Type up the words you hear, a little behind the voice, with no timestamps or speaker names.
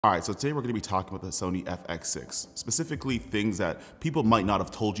Alright, so today we're going to be talking about the Sony FX6, specifically things that people might not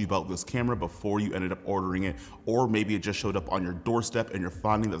have told you about this camera before you ended up ordering it, or maybe it just showed up on your doorstep and you're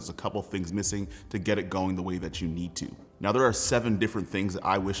finding that there's a couple things missing to get it going the way that you need to. Now there are 7 different things that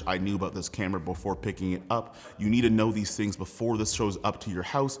I wish I knew about this camera before picking it up. You need to know these things before this shows up to your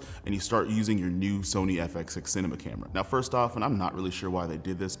house and you start using your new Sony FX6 cinema camera. Now first off, and I'm not really sure why they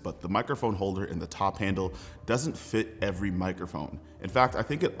did this, but the microphone holder in the top handle doesn't fit every microphone. In fact, I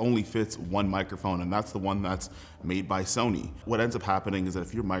think it only fits one microphone, and that's the one that's made by Sony. What ends up happening is that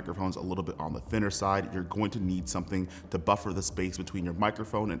if your microphone's a little bit on the thinner side, you're going to need something to buffer the space between your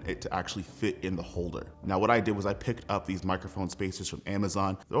microphone and it to actually fit in the holder. Now what I did was I picked up these microphone spacers from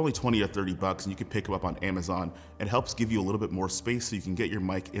Amazon. They're only 20 or 30 bucks and you can pick them up on Amazon. It helps give you a little bit more space so you can get your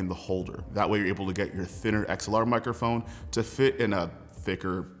mic in the holder. That way you're able to get your thinner XLR microphone to fit in a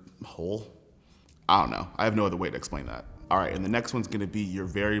thicker hole. I don't know. I have no other way to explain that. All right, and the next one's gonna be your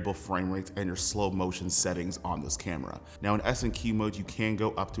variable frame rates and your slow motion settings on this camera. Now in S&Q mode, you can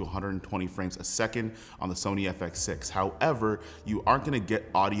go up to 120 frames a second on the Sony FX6. However, you aren't gonna get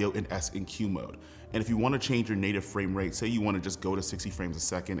audio in S&Q mode. And if you want to change your native frame rate, say you want to just go to 60 frames a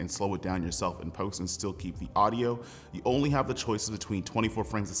second and slow it down yourself in post and still keep the audio, you only have the choices between 24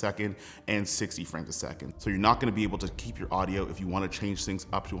 frames a second and 60 frames a second. So you're not going to be able to keep your audio if you want to change things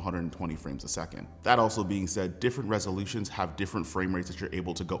up to 120 frames a second. That also being said, different resolutions have different frame rates that you're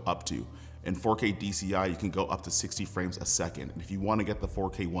able to go up to. In 4K DCI, you can go up to 60 frames a second. And if you want to get the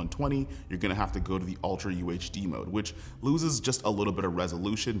 4K 120, you're going to have to go to the Ultra UHD mode, which loses just a little bit of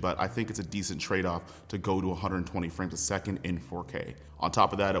resolution, but I think it's a decent trade-off to go to 120 frames a second in 4K. On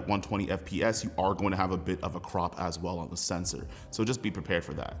top of that, at 120 FPS, you are going to have a bit of a crop as well on the sensor. So just be prepared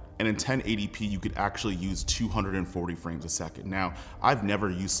for that. And in 1080p, you could actually use 240 frames a second. Now, I've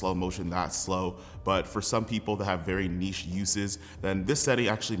never used slow motion that slow, but for some people that have very niche uses, then this setting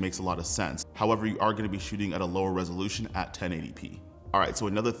actually makes a lot of sense. However, you are going to be shooting at a lower resolution at 1080p. All right, so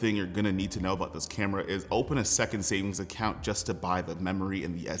another thing you're gonna need to know about this camera is open a second savings account just to buy the memory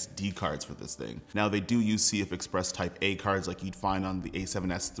and the SD cards for this thing. Now they do use CF Express Type A cards like you'd find on the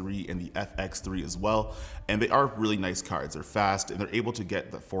A7S III and the FX3 as well, and they are really nice cards. They're fast and they're able to get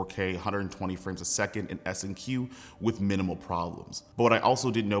the 4K 120 frames a second in S&Q with minimal problems. But what I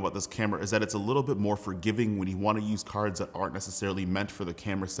also didn't know about this camera is that it's a little bit more forgiving when you want to use cards that aren't necessarily meant for the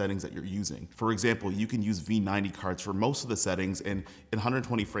camera settings that you're using. For example, you can use V90 cards for most of the settings, and in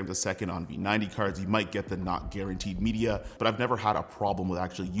 120 frames a second on V90 cards, you might get the not guaranteed media, but I've never had a problem with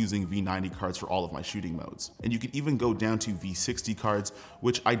actually using V90 cards for all of my shooting modes. And you can even go down to V60 cards,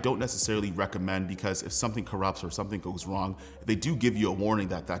 which I don't necessarily recommend because if something corrupts or something goes wrong, they do give you a warning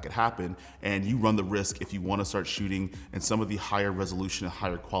that that could happen, and you run the risk if you want to start shooting in some of the higher resolution and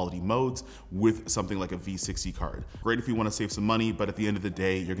higher quality modes with something like a V60 card. Great if you want to save some money, but at the end of the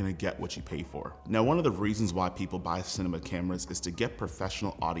day, you're going to get what you pay for. Now, one of the reasons why people buy cinema cameras is to get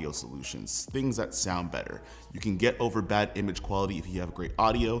professional audio solutions, things that sound better. You can get over bad image quality if you have great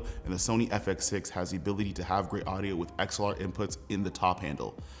audio, and the Sony FX6 has the ability to have great audio with XLR inputs in the top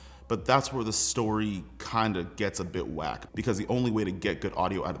handle. But that's where the story kind of gets a bit whack, because the only way to get good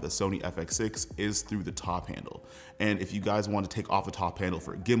audio out of the Sony FX6 is through the top handle. And if you guys want to take off the top handle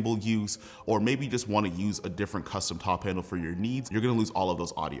for gimbal use, or maybe just want to use a different custom top handle for your needs, you're going to lose all of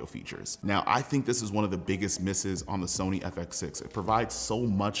those audio features. Now, I think this is one of the biggest misses on the Sony FX6. It provides so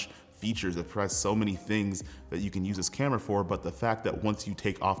much features, it provides so many things that you can use this camera for, but the fact that once you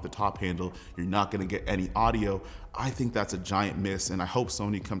take off the top handle, you're not gonna get any audio, I think that's a giant miss, and I hope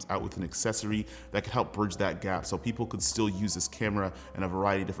Sony comes out with an accessory that could help bridge that gap so people could still use this camera in a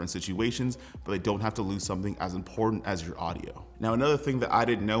variety of different situations, but they don't have to lose something as important as your audio. Now, another thing that I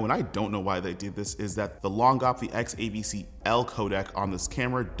didn't know, and I don't know why they did this, is that the Longop, the X-AVC-L codec on this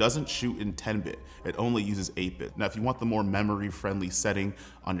camera doesn't shoot in 10-bit. It only uses 8-bit. Now, if you want the more memory-friendly setting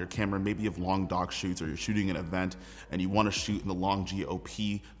on your camera, maybe you have long dock shoots or you're shooting an event and you want to shoot in the long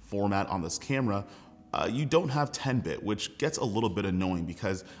GOP format on this camera, you don't have 10-bit, which gets a little bit annoying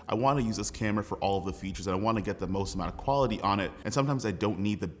because I want to use this camera for all of the features and I want to get the most amount of quality on it, and sometimes I don't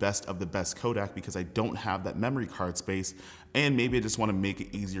need the best of the best codec because I don't have that memory card space, and maybe I just want to make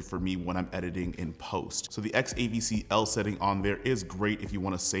it easier for me when I'm editing in post. So the X-AVC-L setting on there is great if you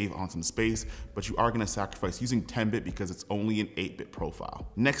want to save on some space, but you are going to sacrifice using 10-bit because it's only an 8-bit profile.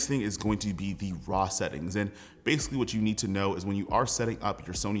 Next thing is going to be the RAW settings, and basically what you need to know is when you are setting up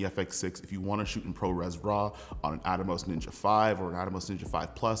your Sony FX6, if you want to shoot in ProRes RAW on an Atomos Ninja 5 or an Atomos Ninja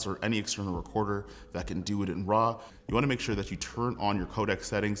 5 Plus or any external recorder that can do it in RAW, you wanna make sure that you turn on your codec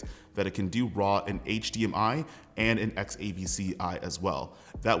settings, that it can do RAW and HDMI and an XAVC-I as well.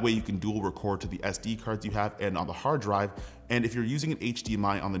 That way you can dual record to the SD cards you have and on the hard drive. And if you're using an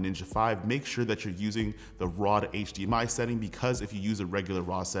HDMI on the Ninja 5, make sure that you're using the RAW to HDMI setting, because if you use a regular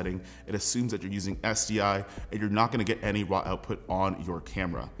RAW setting, it assumes that you're using SDI and you're not gonna get any RAW output on your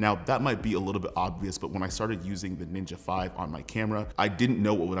camera. Now, that might be a little bit obvious, but when I started using the Ninja 5 on my camera, I didn't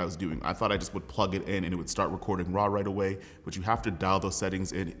know what I was doing. I thought I just would plug it in and it would start recording RAW right away, but you have to dial those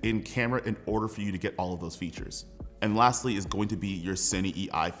settings in camera in order for you to get all of those features. And lastly is going to be your Cine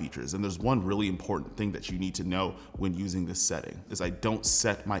EI features. And there's one really important thing that you need to know when using this setting, is I don't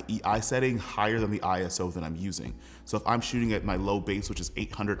set my EI setting higher than the ISO that I'm using. So if I'm shooting at my low base, which is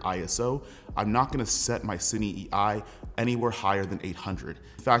 800 ISO, I'm not gonna set my Cine EI anywhere higher than 800.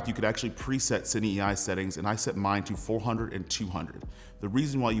 In fact, you could actually preset Cine EI settings, and I set mine to 400 and 200. The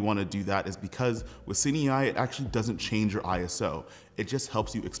reason why you wanna do that is because with Cine EI, it actually doesn't change your ISO. It just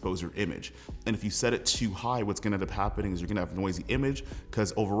helps you expose your image. And if you set it too high, what's gonna end up happening is you're gonna have noisy image,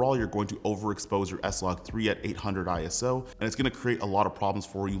 because overall you're going to overexpose your S-Log3 at 800 ISO, and it's gonna create a lot of problems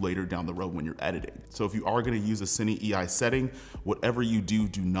for you later down the road when you're editing. So if you are gonna use a Cine EI setting, whatever you do,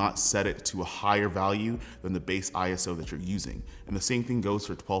 do not set it to a higher value than the base ISO that you're using. And the same thing goes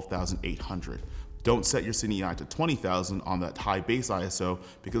for 12,800. Don't set your Cine EI to 20,000 on that high base ISO,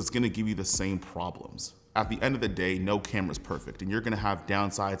 because it's gonna give you the same problems. At the end of the day, no camera is perfect, and you're gonna have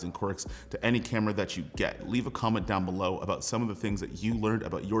downsides and quirks to any camera that you get. Leave a comment down below about some of the things that you learned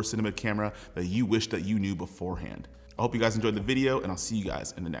about your cinema camera that you wish that you knew beforehand. I hope you guys enjoyed the video, and I'll see you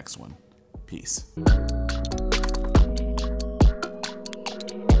guys in the next one. Peace.